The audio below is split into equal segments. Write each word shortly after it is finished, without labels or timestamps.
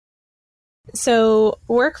So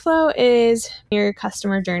workflow is your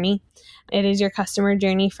customer journey. It is your customer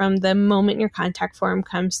journey from the moment your contact form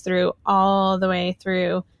comes through all the way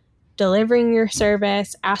through delivering your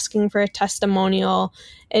service, asking for a testimonial.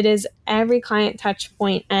 It is every client touch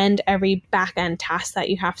point and every back end task that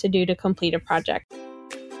you have to do to complete a project.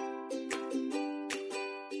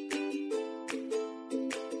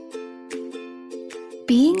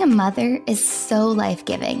 Being a mother is so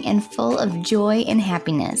life-giving and full of joy and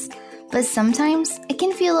happiness, but sometimes it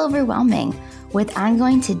can feel overwhelming with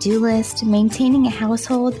ongoing to-do lists, maintaining a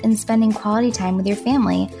household, and spending quality time with your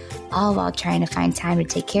family, all while trying to find time to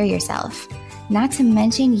take care of yourself. Not to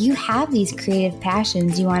mention, you have these creative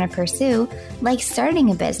passions you want to pursue, like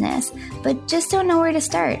starting a business, but just don't know where to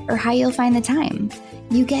start or how you'll find the time.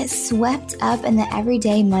 You get swept up in the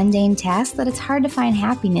everyday mundane tasks that it's hard to find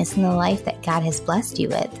happiness in the life that God has blessed you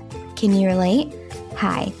with. Can you relate?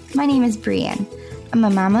 Hi, my name is Brianne. I'm a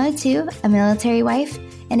mama of two, a military wife,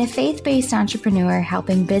 and a faith-based entrepreneur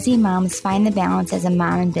helping busy moms find the balance as a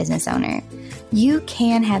mom and business owner. You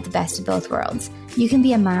can have the best of both worlds. You can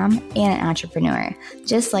be a mom and an entrepreneur,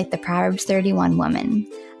 just like the Proverbs 31 woman.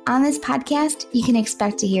 On this podcast, you can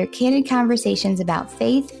expect to hear candid conversations about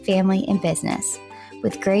faith, family, and business.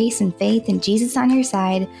 With grace and faith and Jesus on your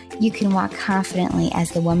side, you can walk confidently as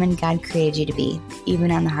the woman God created you to be,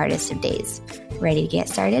 even on the hardest of days. Ready to get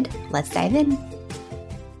started? Let's dive in.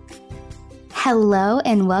 Hello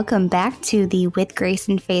and welcome back to the With Grace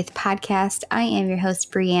and Faith podcast. I am your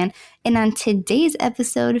host, Brianne, and on today's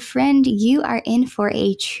episode, friend, you are in for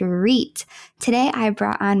a treat. Today, I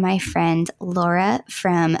brought on my friend Laura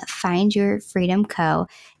from Find Your Freedom Co.,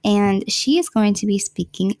 and she is going to be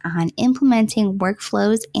speaking on implementing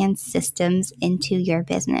workflows and systems into your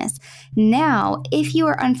business. Now, if you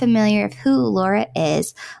are unfamiliar with who Laura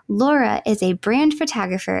is a brand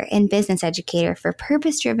photographer and business educator for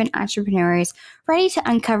purpose-driven entrepreneurs ready to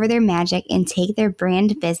uncover their magic and take their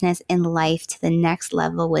brand, business, and life to the next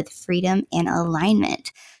level with freedom and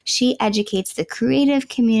alignment. She educates the creative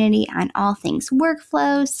community on all things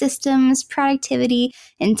workflow, systems, productivity,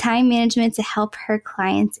 and time management to help her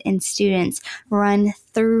clients and students run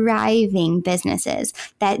thriving businesses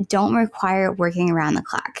that don't require working around the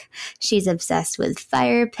clock. She's obsessed with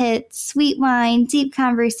fire pits, sweet wine, deep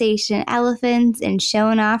conversation, elephants, and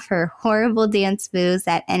showing off her horrible dance moves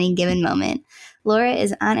at any given moment. Laura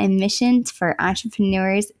is on a mission for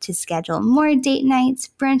entrepreneurs to schedule more date nights,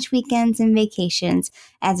 brunch weekends, and vacations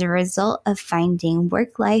as a result of finding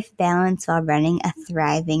work-life balance while running a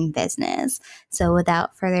thriving business. So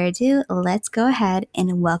without further ado, let's go ahead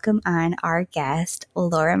and welcome on our guest,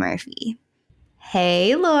 Laura Murphy.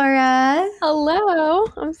 Hey, Laura. Hello.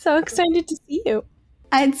 I'm so excited to see you.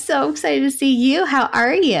 I'm so excited to see you. How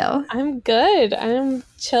are you? I'm good. I'm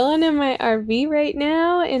chilling in my RV right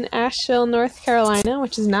now in Asheville, North Carolina,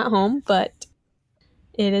 which is not home, but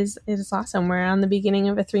it is awesome. We're on the beginning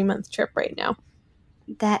of a 3-month trip right now.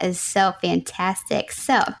 That is so fantastic.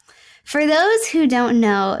 So, for those who don't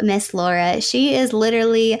know Miss Laura, she is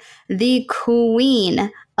literally the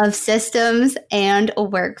queen of systems and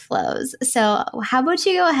workflows. So how about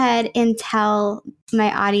you go ahead and tell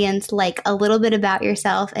my audience like a little bit about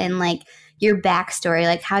yourself and like your backstory,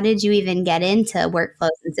 like how did you even get into workflows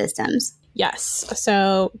and systems? Yes.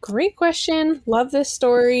 So great question. Love this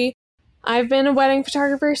story. I've been a wedding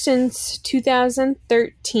photographer since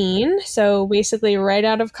 2013. So basically right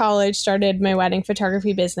out of college, started my wedding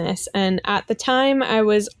photography business. And at the time I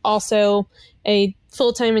was also a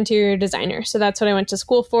full-time interior designer. So that's what I went to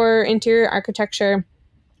school for, interior architecture.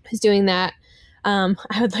 I was doing that. I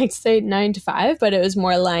would like to say 9 to 5, but it was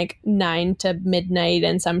more like 9 to midnight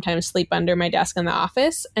and sometimes sleep under my desk in the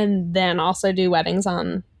office and then also do weddings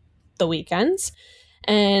on the weekends.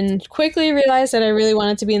 And quickly realized that I really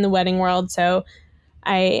wanted to be in the wedding world. So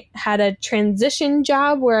I had a transition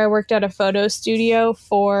job where I worked at a photo studio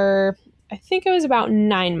for I think it was about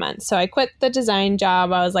 9 months. So I quit the design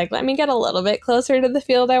job. I was like, let me get a little bit closer to the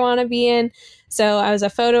field I want to be in. So I was a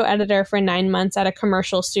photo editor for 9 months at a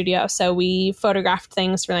commercial studio. So we photographed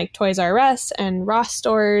things for like Toys R Us and Ross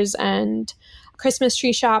stores and Christmas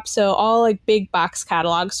tree shops. So all like big box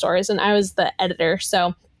catalog stores. And I was the editor.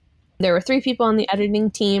 So there were 3 people on the editing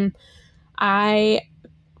team. I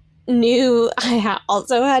knew I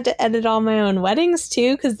also had to edit all my own weddings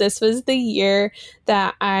too, because this was the year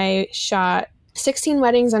that I shot 16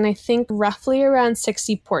 weddings and I think roughly around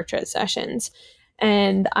 60 portrait sessions,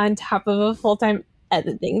 and on top of a full-time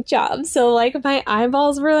editing job. So like my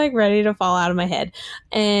eyeballs were like ready to fall out of my head.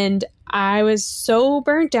 And I was so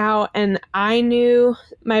burnt out, and I knew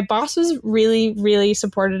my boss was really, really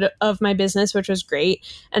supportive of my business, which was great.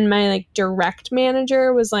 And my like direct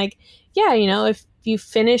manager was like, yeah, you know, if you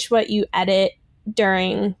finish what you edit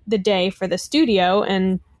during the day for the studio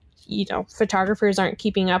and, you know, photographers aren't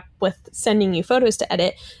keeping up with sending you photos to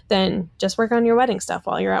edit, then just work on your wedding stuff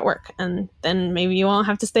while you're at work. And then maybe you won't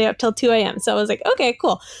have to stay up till 2 a.m. So I was like, okay,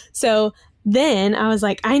 cool. So then I was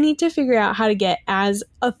like, I need to figure out how to get as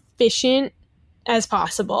efficient as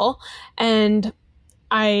possible. And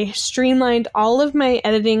I streamlined all of my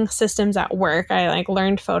editing systems at work. I like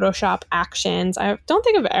learned Photoshop Actions. I don't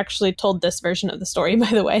think I've actually told this version of the story, by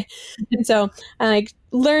the way. And so I like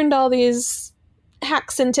learned all these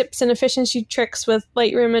hacks and tips and efficiency tricks with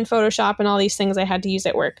Lightroom and Photoshop and all these things I had to use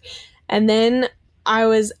at work. And then I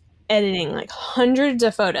was editing like hundreds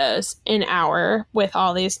of photos an hour with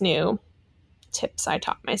all these new tips I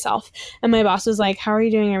taught myself. And my boss was like, how are you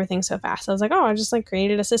doing everything so fast? I was like, oh, I just like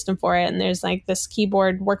created a system for it. And there's like this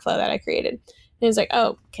keyboard workflow that I created. And he was like,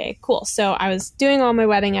 oh, okay, cool. So I was doing all my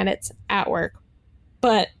wedding edits at work,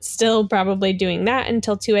 but still probably doing that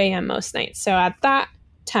until 2 a.m. most nights. So at that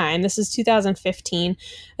time, this is 2015, I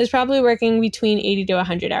was probably working between 80 to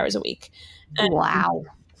 100 hours a week. And, wow.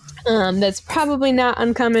 That's probably not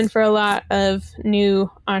uncommon for a lot of new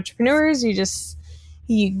entrepreneurs.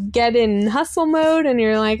 You get in hustle mode and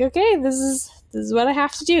you're like, okay, this is what I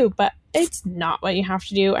have to do, but it's not what you have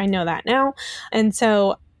to do. I know that now. And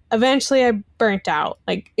so eventually I burnt out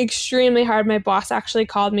like extremely hard. My boss actually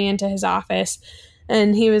called me into his office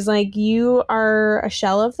and he was like, you are a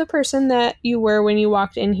shell of the person that you were when you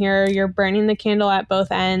walked in here. You're burning the candle at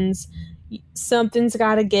both ends. Something's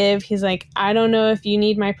got to give. He's like, I don't know if you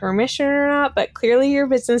need my permission or not, but clearly your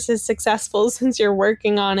business is successful since you're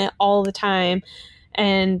working on it all the time.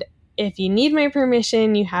 And if you need my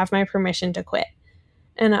permission, you have my permission to quit.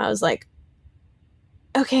 And I was like,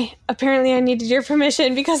 okay, apparently I needed your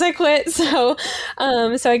permission because I quit. So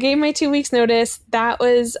I gave my 2 weeks notice. That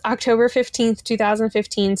was October 15th,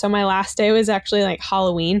 2015. So my last day was actually like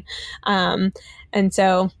Halloween. And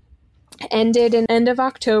so ended in end of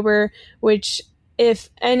October, which if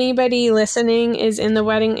anybody listening is in the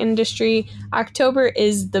wedding industry, October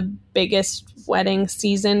is the biggest wedding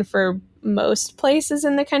season for most places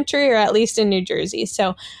in the country, or at least in New Jersey.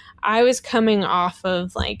 So I was coming off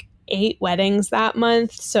of like 8 weddings that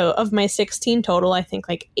month. So of my 16 total, I think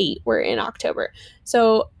like 8 were in October.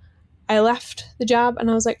 So I left the job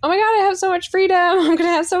and I was like, oh my God, I have so much freedom. I'm going to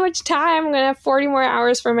have so much time. I'm going to have 40 more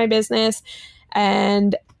hours for my business.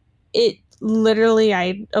 And it literally,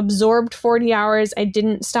 I absorbed 40 hours. I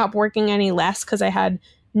didn't stop working any less because I had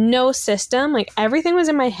no system. Like everything was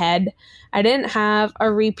in my head. I didn't have a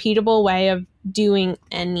repeatable way of doing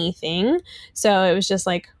anything. So it was just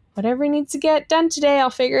like, whatever needs to get done today, I'll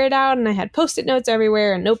figure it out. And I had Post-it notes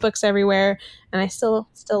everywhere and notebooks everywhere. And I still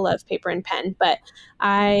love paper and pen, but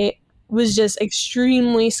I was just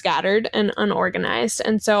extremely scattered and unorganized.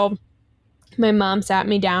 And so my mom sat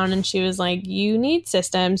me down and she was like, you need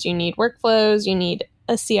systems, you need workflows, you need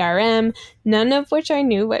a CRM, none of which I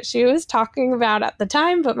knew what she was talking about at the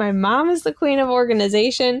time, but my mom is the queen of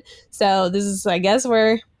organization. So this is, I guess,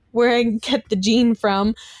 where I get the gene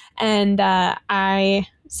from. And I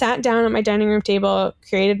sat down at my dining room table,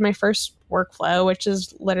 created my first workflow, which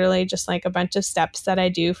is literally just like a bunch of steps that I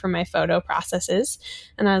do for my photo processes.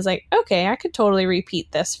 And I was like, okay, I could totally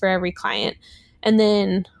repeat this for every client. And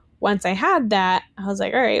then once I had that, I was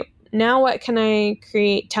like, all right, now what can I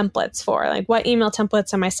create templates for? Like what email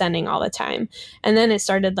templates am I sending all the time? And then it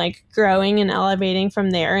started like growing and elevating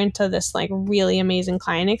from there into this like really amazing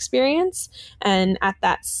client experience. And at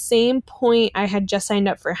that same point, I had just signed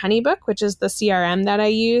up for HoneyBook, which is the CRM that I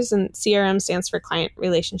use. And CRM stands for Client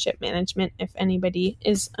Relationship Management, if anybody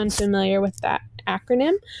is unfamiliar with that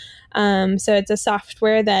acronym. So it's a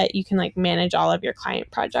software that you can like manage all of your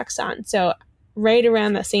client projects on. So right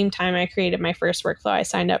around the same time I created my first workflow, I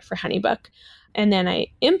signed up for HoneyBook. And then I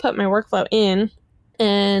input my workflow in,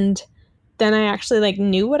 and then I actually like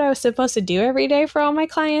knew what I was supposed to do every day for all my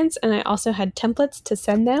clients. And I also had templates to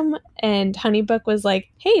send them. And HoneyBook was like,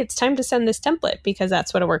 hey, it's time to send this template, because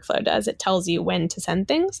that's what a workflow does. It tells you when to send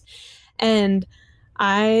things. And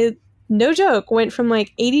I, no joke, went from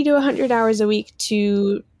like 80 to 100 hours a week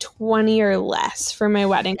to 20 or less for my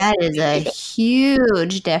wedding. That is a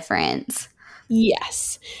huge difference.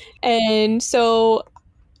 Yes. And so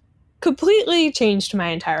completely changed my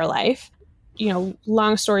entire life. You know,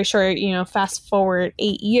 long story short, you know, fast forward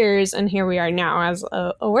 8 years and here we are now as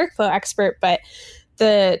a workflow expert. But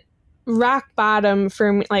the rock bottom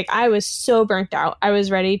for me. Like, I was so burnt out. I was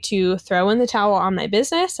ready to throw in the towel on my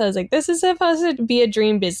business. I was like, this is supposed to be a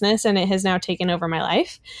dream business, and it has now taken over my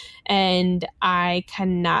life. And I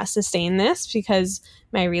cannot sustain this because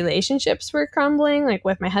my relationships were crumbling. Like,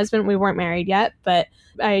 with my husband, we weren't married yet, but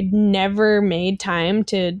I never made time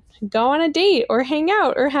to go on a date or hang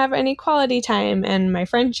out or have any quality time. And my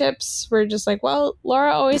friendships were just like, well,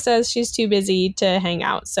 Laura always says she's too busy to hang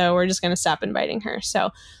out, so we're just going to stop inviting her. So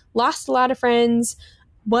lost a lot of friends,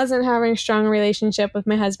 wasn't having a strong relationship with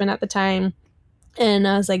my husband at the time. And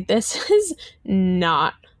I was like, this is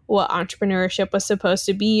not what entrepreneurship was supposed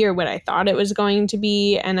to be or what I thought it was going to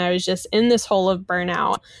be. And I was just in this hole of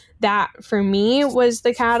burnout. That for me was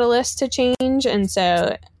the catalyst to change. And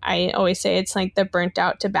so I always say it's like the burnt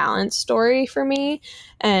out to balance story for me.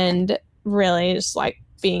 And really just like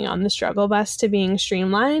being on the struggle bus to being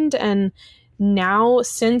streamlined. And now,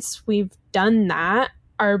 since we've done that,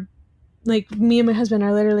 me and my husband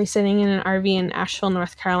are literally sitting in an RV in Asheville,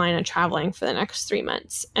 North Carolina, traveling for the next 3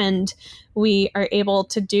 months. And we are able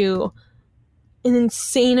to do an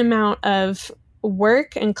insane amount of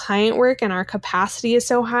work and client work, and our capacity is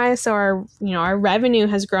so high. So our revenue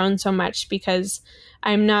has grown so much because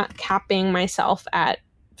I'm not capping myself at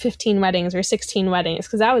 15 weddings or 16 weddings,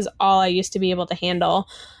 because that was all I used to be able to handle.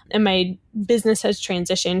 And my business has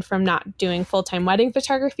transitioned from not doing full-time wedding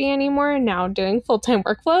photography anymore, and now doing full-time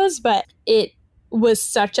workflows. But it was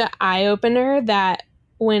such an eye-opener that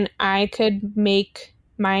when I could make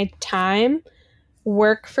my time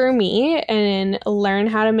work for me and learn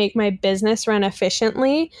how to make my business run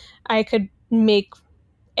efficiently, I could make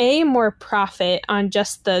more profit on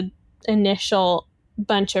just the initial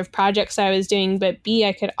bunch of projects I was doing, but B,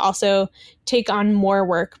 I could also take on more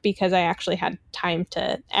work because I actually had time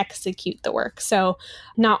to execute the work. So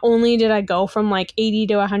not only did I go from like 80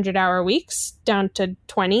 to 100-hour weeks down to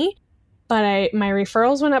 20, but my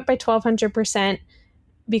referrals went up by 1,200%.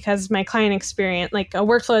 Because my client experience, like a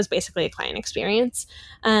workflow is basically a client experience.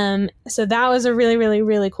 So that was a really, really,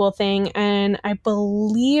 really cool thing. And I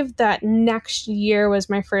believe that next year was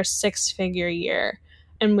my first 6-figure year.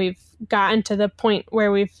 And we've gotten to the point where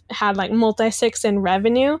we've had like multi-six in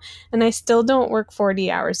revenue, and I still don't work 40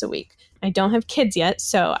 hours a week. I don't have kids yet.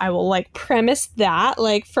 So I will like premise that,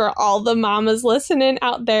 like, for all the mamas listening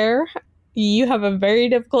out there, you have a very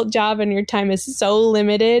difficult job and your time is so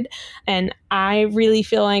limited. And I really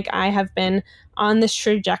feel like I have been on this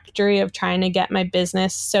trajectory of trying to get my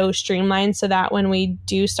business so streamlined so that when we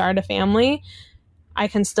do start a family, I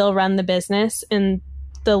can still run the business in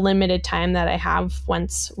the limited time that I have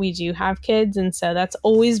once we do have kids. And so that's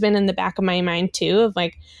always been in the back of my mind too, of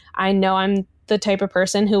like, I know I'm the type of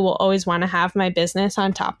person who will always want to have my business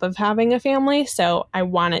on top of having a family. So I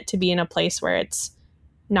want it to be in a place where it's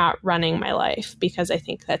not running my life, because I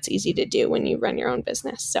think that's easy to do when you run your own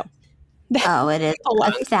business. So it is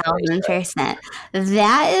 1,000%.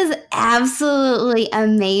 That is absolutely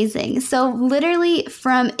amazing. So literally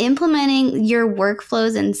from implementing your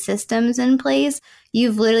workflows and systems in place,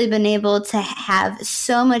 you've literally been able to have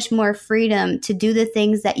so much more freedom to do the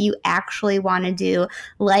things that you actually want to do,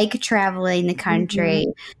 like traveling the country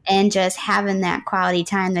and just having that quality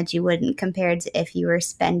time that you wouldn't, compared to if you were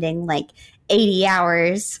spending like 80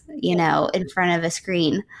 hours, in front of a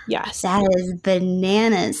screen. Yes. That is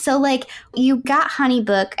bananas. So like you got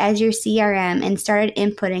HoneyBook as your CRM and started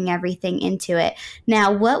inputting everything into it.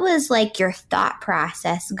 Now, what was like your thought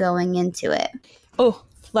process going into it? Oh,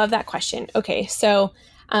 love that question. Okay. So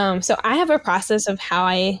I have a process of how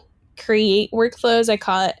I create workflows. I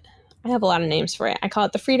have a lot of names for it. I call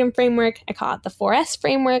it the Freedom Framework. I call it the 4S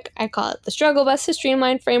Framework. I call it the Struggle Bus to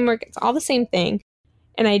Streamline Framework. It's all the same thing.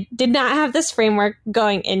 And I did not have this framework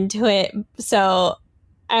going into it. So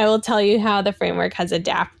I will tell you how the framework has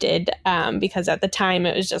adapted, because at the time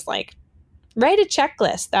it was just like, write a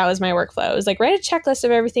checklist. That was my workflow. It was like, write a checklist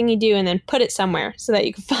of everything you do and then put it somewhere so that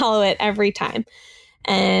you can follow it every time.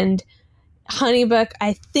 And HoneyBook,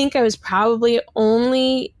 I think I was probably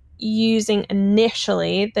only using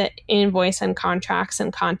initially the invoice and contracts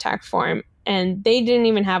and contact form. And they didn't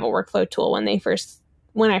even have a workflow tool when I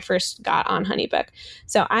first got on HoneyBook.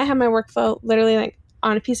 So I had my workflow literally like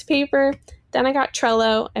on a piece of paper. Then I got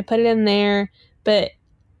Trello. I put it in there, but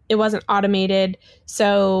it wasn't automated.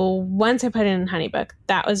 So once I put it in HoneyBook,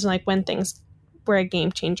 that was like when things were a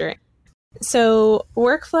game changer. So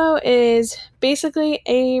workflow is basically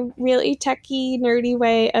a really techie, nerdy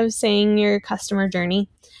way of saying your customer journey.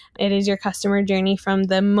 It is your customer journey from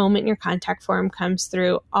the moment your contact form comes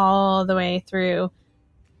through all the way through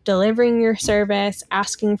delivering your service,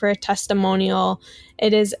 asking for a testimonial.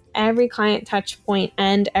 It is every client touch point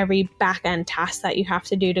and every back-end task that you have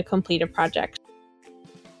to do to complete a project.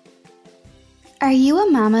 Are you a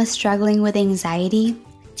mama struggling with anxiety?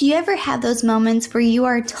 Do you ever have those moments where you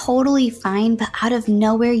are totally fine, but out of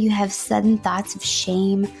nowhere you have sudden thoughts of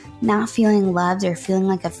shame, not feeling loved, or feeling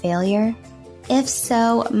like a failure? If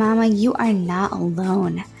so, mama, you are not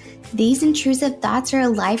alone. These intrusive thoughts are a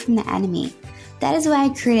lie from the enemy. That is why I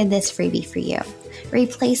created this freebie for you,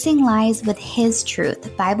 Replacing Lies with His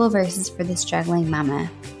Truth, Bible Verses for the Struggling Mama.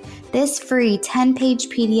 This free 10-page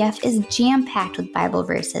PDF is jam-packed with Bible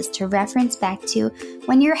verses to reference back to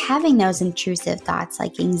when you're having those intrusive thoughts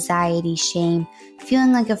like anxiety, shame,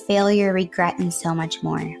 feeling like a failure, regret, and so much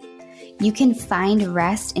more. You can find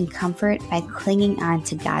rest and comfort by clinging on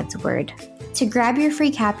to God's Word. To grab your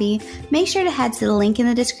free copy, make sure to head to the link in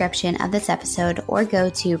the description of this episode or go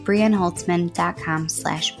to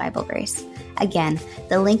brianholtzman.com/BibleVerse. Again,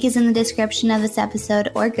 the link is in the description of this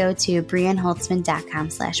episode or go to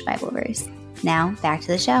brianholtzman.com/BibleVerse. Now, back to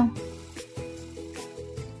the show.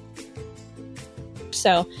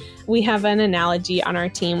 So we have an analogy on our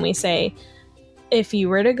team. We say, if you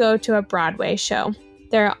were to go to a Broadway show,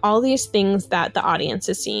 there are all these things that the audience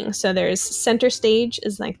is seeing. So there's center stage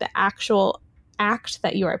is like the actual act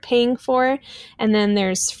that you are paying for. And then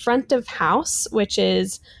there's front of house, which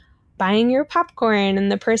is buying your popcorn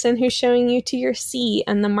and the person who's showing you to your seat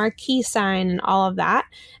and the marquee sign and all of that.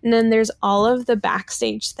 And then there's all of the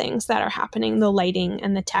backstage things that are happening, the lighting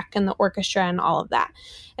and the tech and the orchestra and all of that.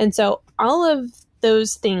 And so all of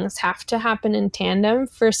those things have to happen in tandem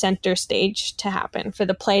for center stage to happen, for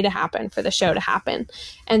the play to happen, for the show to happen.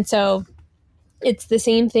 And so it's the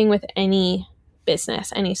same thing with any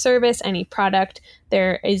business, any service, any product.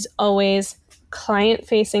 There is always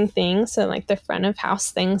client-facing things, so like the front of house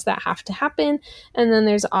things that have to happen, and then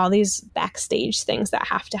there's all these backstage things that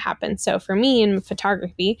have to happen. So for me in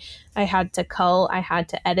photography, I had to cull, I had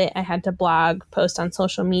to edit, I had to blog, post on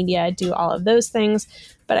social media, do all of those things,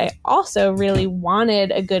 but I also really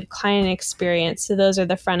wanted a good client experience. So those are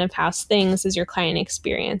the front of house things, is your client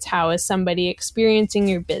experience. How is somebody experiencing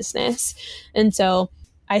your business? And so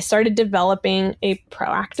I started developing a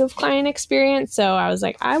proactive client experience. So I was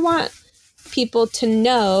like, I want people to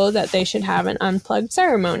know that they should have an unplugged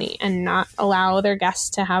ceremony and not allow their guests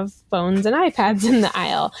to have phones and iPads in the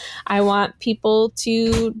aisle. I want people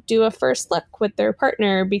to do a first look with their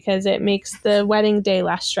partner because it makes the wedding day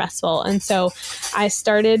less stressful. And so I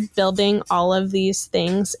started building all of these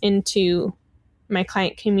things into my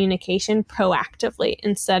client communication proactively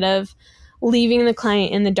instead of leaving the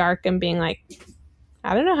client in the dark and being like,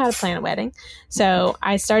 I don't know how to plan a wedding. So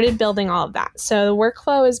I started building all of that. So the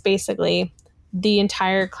workflow is basically the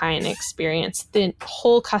entire client experience, the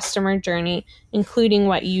whole customer journey, including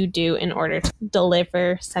what you do in order to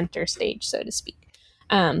deliver center stage, so to speak.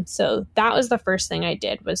 So that was the first thing I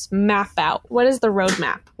did, was map out what is the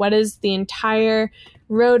roadmap? What is the entire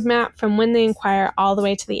roadmap from when they inquire all the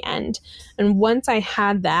way to the end? And once I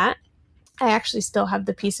had that, I actually still have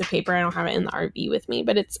the piece of paper. I don't have it in the RV with me,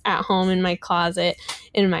 but it's at home in my closet,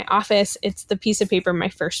 in my office. It's the piece of paper, my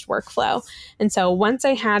first workflow. And so once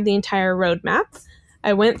I had the entire roadmap,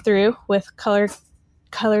 I went through with colored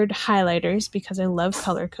highlighters because I love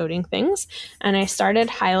color coding things. And I started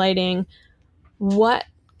highlighting what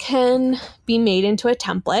can be made into a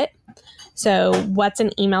template. So what's an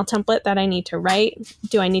email template that I need to write?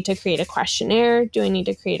 Do I need to create a questionnaire? Do I need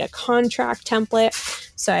to create a contract template?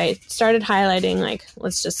 So I started highlighting, like,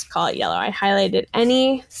 let's just call it yellow. I highlighted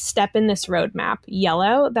any step in this roadmap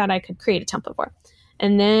yellow that I could create a template for.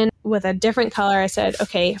 And then with a different color, I said,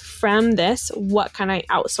 okay, from this, what can I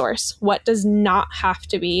outsource? What does not have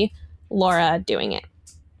to be Laura doing it?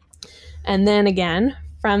 And then again,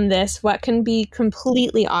 from this, what can be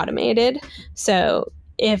completely automated? So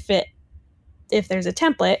if there's a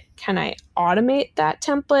template, can I automate that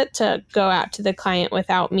template to go out to the client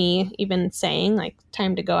without me even saying like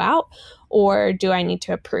time to go out? Or do I need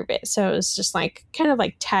to approve it? So it was just like kind of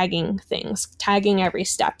like tagging things, tagging every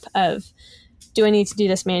step of, do I need to do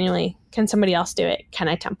this manually? Can somebody else do it? Can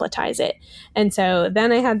I templatize it? And so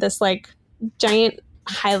then I had this like giant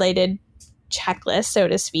highlighted checklist, so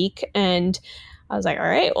to speak. And I was like, all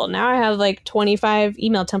right, well, now I have like 25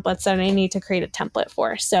 email templates that I need to create a template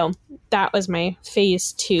for. So that was my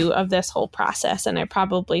phase 2 of this whole process. And I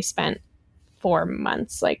probably spent 4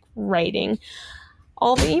 months like writing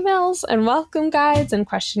all the emails and welcome guides and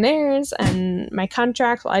questionnaires and my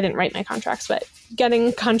contracts. Well, I didn't write my contracts, but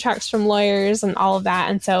getting contracts from lawyers and all of that.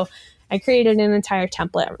 And so I created an entire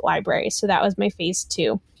template library. So that was my phase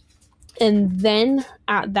 2. And then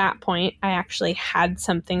at that point, I actually had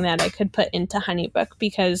something that I could put into HoneyBook,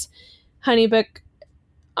 because HoneyBook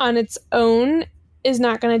on its own is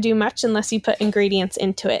not going to do much unless you put ingredients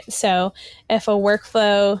into it. So if a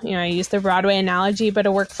workflow, I use the Broadway analogy, but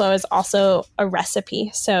a workflow is also a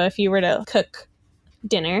recipe. So if you were to cook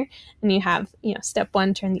dinner and you have, step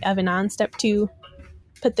 1, turn the oven on, step 2,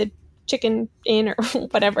 put the chicken in or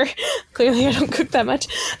whatever. Clearly I don't cook that much.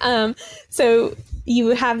 So you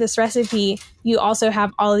have this recipe, you also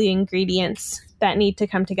have all the ingredients that need to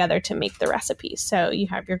come together to make the recipe. So you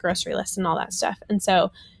have your grocery list and all that stuff. And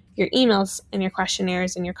so your emails and your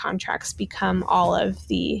questionnaires and your contracts become all of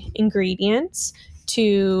the ingredients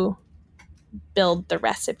to build the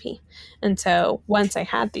recipe. And so once I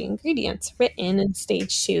had the ingredients written in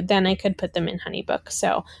stage 2, then I could put them in HoneyBook.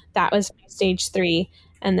 So that was stage 3.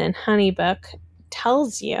 And then HoneyBook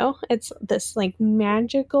tells you, it's this like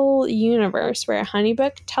magical universe where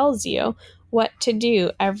HoneyBook tells you what to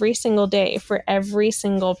do every single day for every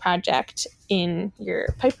single project in your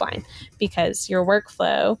pipeline, because your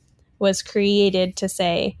workflow was created to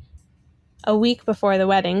say, a week before the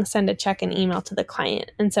wedding, send a check and email to the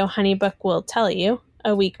client. And so HoneyBook will tell you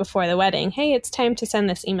a week before the wedding, hey, it's time to send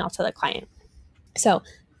this email to the client. So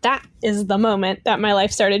that is the moment that my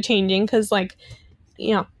life started changing, because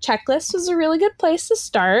checklist was a really good place to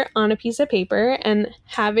start on a piece of paper, and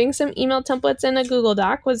having some email templates in a Google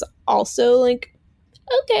Doc was also like,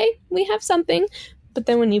 okay, we have something. But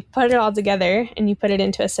then when you put it all together and you put it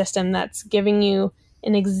into a system that's giving you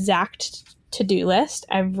an exact to-do list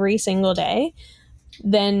every single day,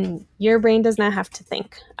 then your brain does not have to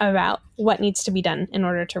think about what needs to be done in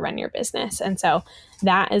order to run your business. And so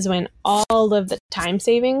that is when all of the time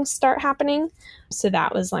savings start happening. So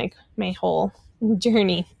that was like my whole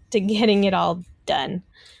journey to getting it all done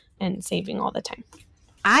and saving all the time.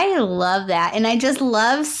 I love that. And I just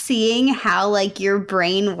love seeing how like your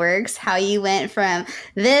brain works, how you went from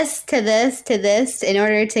this to this to this in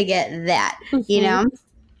order to get that,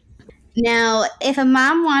 Now, if a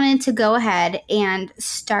mom wanted to go ahead and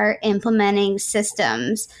start implementing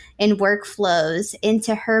systems and workflows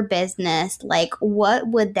into her business, like what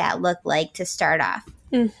would that look like to start off?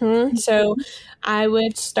 So I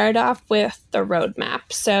would start off with the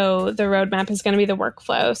roadmap. So the roadmap is going to be the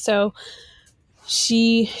workflow. So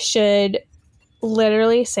she should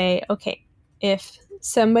literally say, okay, if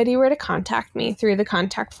somebody were to contact me through the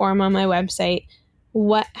contact form on my website,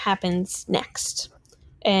 what happens next?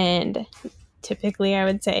 And typically I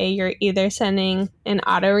would say you're either sending an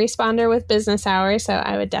autoresponder with business hours. So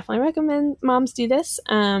I would definitely recommend moms do this.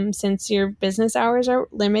 Since your business hours are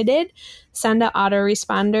limited, send an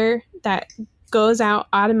autoresponder that goes out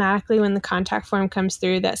automatically when the contact form comes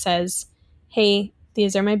through that says, hey,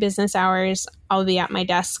 these are my business hours. I'll be at my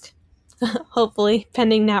desk, hopefully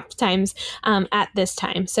pending nap times, at this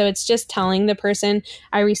time. So it's just telling the person,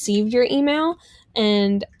 I received your email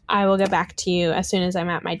and I will get back to you as soon as I'm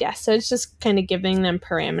at my desk. So it's just kind of giving them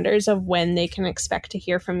parameters of when they can expect to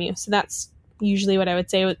hear from you. So that's usually what I would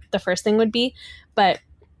say the first thing would be. But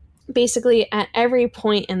basically at every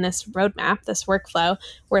point in this roadmap, this workflow,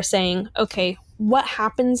 we're saying, okay, what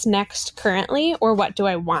happens next currently, or what do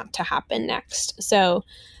I want to happen next? So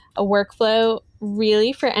a workflow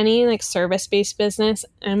really for any like service-based business,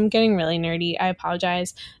 I'm getting really nerdy, I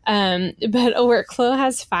apologize. But a workflow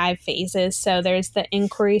has 5 phases. So there's the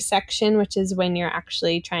inquiry section, which is when you're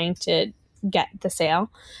actually trying to get the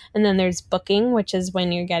sale. And then there's booking, which is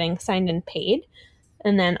when you're getting signed and paid.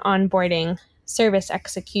 And then onboarding, service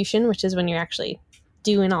execution, which is when you're actually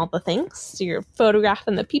doing all the things. So you're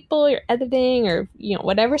photographing the people, you're editing, or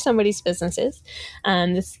whatever somebody's business is.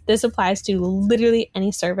 This applies to literally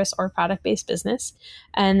any service or product-based business.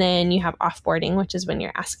 And then you have offboarding, which is when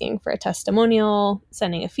you're asking for a testimonial,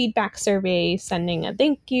 sending a feedback survey, sending a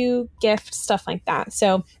thank you gift, stuff like that.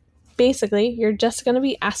 So basically, you're just going to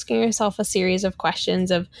be asking yourself a series of questions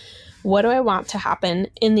of, what do I want to happen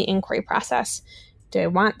in the inquiry process? Do I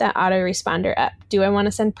want that autoresponder up? Do I want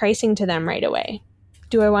to send pricing to them right away?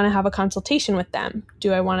 Do I want to have a consultation with them?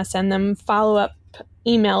 Do I want to send them follow-up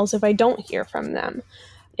emails if I don't hear from them?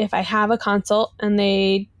 If I have a consult and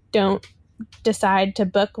they don't decide to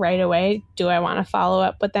book right away, do I want to follow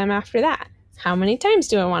up with them after that? How many times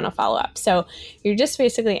do I want to follow up? So you're just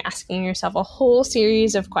basically asking yourself a whole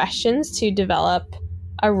series of questions to develop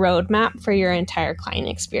a roadmap for your entire client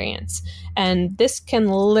experience. And this can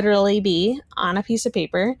literally be on a piece of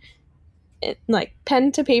paper, like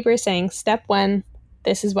pen to paper, saying step 1,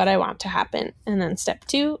 this is what I want to happen. And then step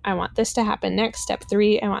 2, I want this to happen next. Step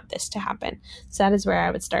 3, I want this to happen. So that is where I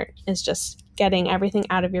would start, is just getting everything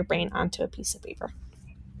out of your brain onto a piece of paper.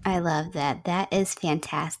 I love that. That is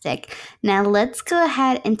fantastic. Now let's go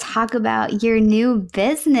ahead and talk about your new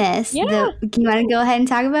business. Yeah. You want to go ahead and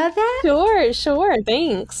talk about that? Sure.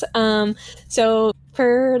 Thanks. So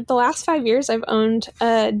for the last 5 years, I've owned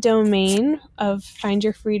a domain of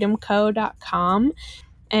findyourfreedomco.com,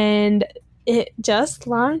 and it just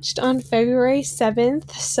launched on February 7th.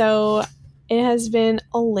 So it has been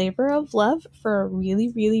a labor of love for a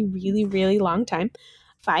really, really, really, really long time,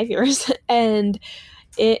 5 years. And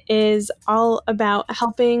it is all about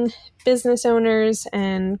helping business owners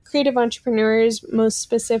and creative entrepreneurs, most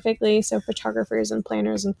specifically, so photographers and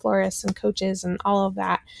planners and florists and coaches and all of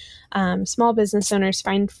that, small business owners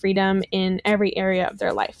find freedom in every area of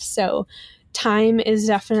their life. So time is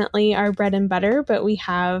definitely our bread and butter, but we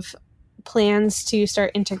have plans to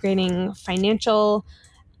start integrating financial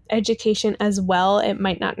education as well. It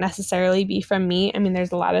might not necessarily be from me. I mean,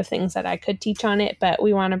 there's a lot of things that I could teach on it, but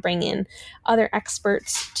we want to bring in other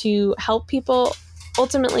experts to help people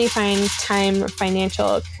ultimately find time,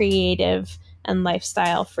 financial, creative, and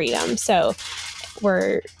lifestyle freedom. So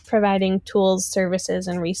we're providing tools, services,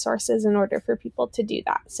 and resources in order for people to do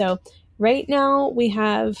that. So right now we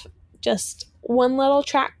have just one little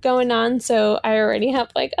track going on. So I already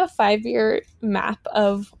have like a 5-year map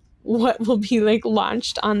of what will be like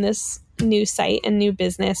launched on this new site and new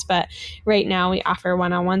business. But right now we offer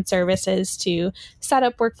one-on-one services to set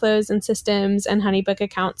up workflows and systems and HoneyBook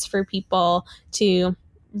accounts for people to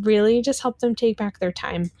really just help them take back their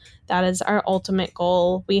time. That is our ultimate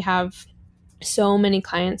goal. We have so many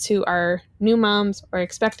clients who are new moms or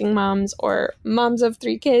expecting moms or moms of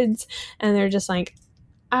 3 kids, and they're just like,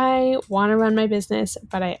 I want to run my business,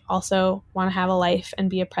 but I also want to have a life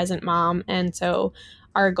and be a present mom. And so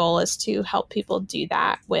our goal is to help people do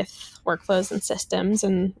that with workflows and systems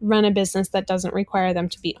and run a business that doesn't require them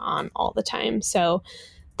to be on all the time. So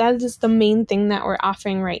that is the main thing that we're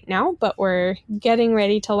offering right now, but we're getting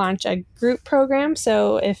ready to launch a group program.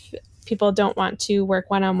 So if people don't want to work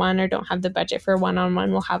one-on-one or don't have the budget for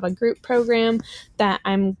one-on-one, we'll have a group program that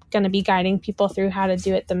I'm going to be guiding people through how to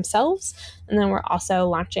do it themselves. And then we're also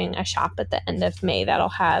launching a shop at the end of May that'll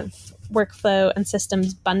have workflow and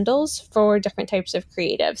systems bundles for different types of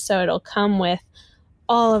creative. So it'll come with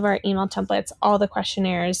all of our email templates, all the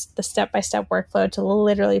questionnaires, the step-by-step workflow to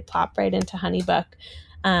literally plop right into HoneyBook.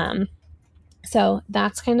 So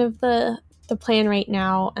that's kind of the plan right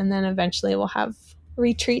now. And then eventually we'll have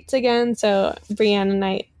retreats again. So Brianne and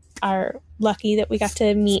I are lucky that we got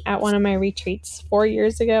to meet at one of my retreats 4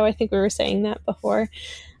 years ago. I think we were saying that before.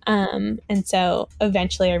 And so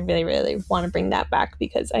eventually I really, really want to bring that back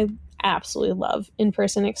because I absolutely love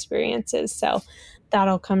in-person experiences. So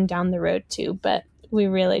that'll come down the road too. But we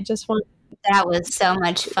really just want. That was so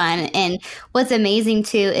much fun. And what's amazing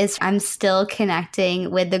too is I'm still connecting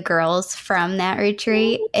with the girls from that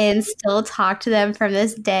retreat and still talk to them from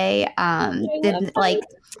this day.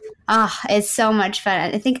 It's so much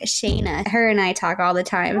fun. I think Shayna, her and I talk all the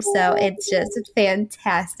time. So it's just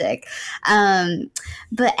fantastic.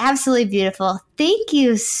 But absolutely beautiful. Thank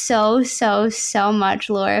you so much,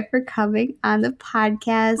 Laura, for coming on the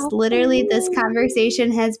podcast. Literally, this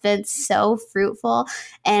conversation has been so fruitful,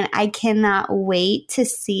 and I cannot wait to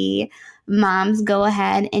see moms go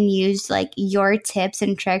ahead and use like your tips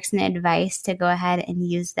and tricks and advice to go ahead and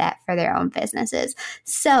use that for their own businesses.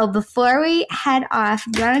 So before we head off,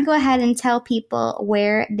 do you want to go ahead and tell people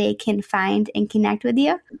where they can find and connect with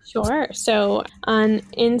you? Sure. So on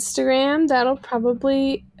Instagram, that'll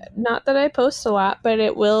probably, not that I post a lot, but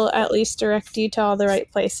it will at least direct you to all the right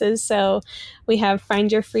places. So we have Find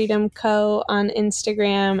Your Freedom Co. on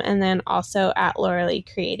Instagram, and then also at Laura Lee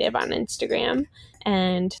Creative on Instagram.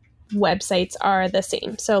 And websites are the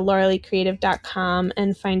same. So lauraleecreative.com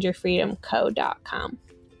and findyourfreedomco.com.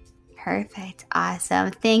 Perfect.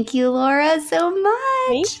 Awesome. Thank you, Laura, so much.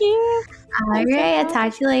 Thank you. All right. I'll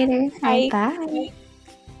talk to you later. Bye. Bye.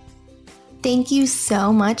 Thank you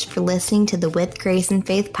so much for listening to the With Grace and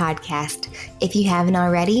Faith podcast. If you haven't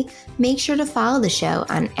already, make sure to follow the show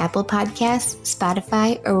on Apple Podcasts,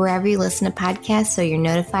 Spotify, or wherever you listen to podcasts so you're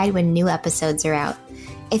notified when new episodes are out.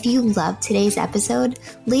 If you loved today's episode,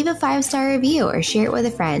 leave a 5-star review or share it with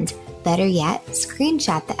a friend. Better yet,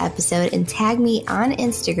 screenshot the episode and tag me on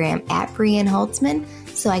Instagram at Brianne Holtzman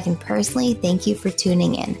so I can personally thank you for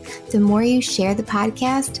tuning in. The more you share the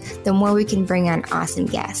podcast, the more we can bring on awesome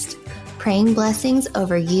guests. Praying blessings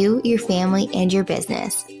over you, your family, and your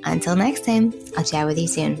business. Until next time, I'll chat with you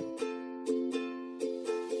soon.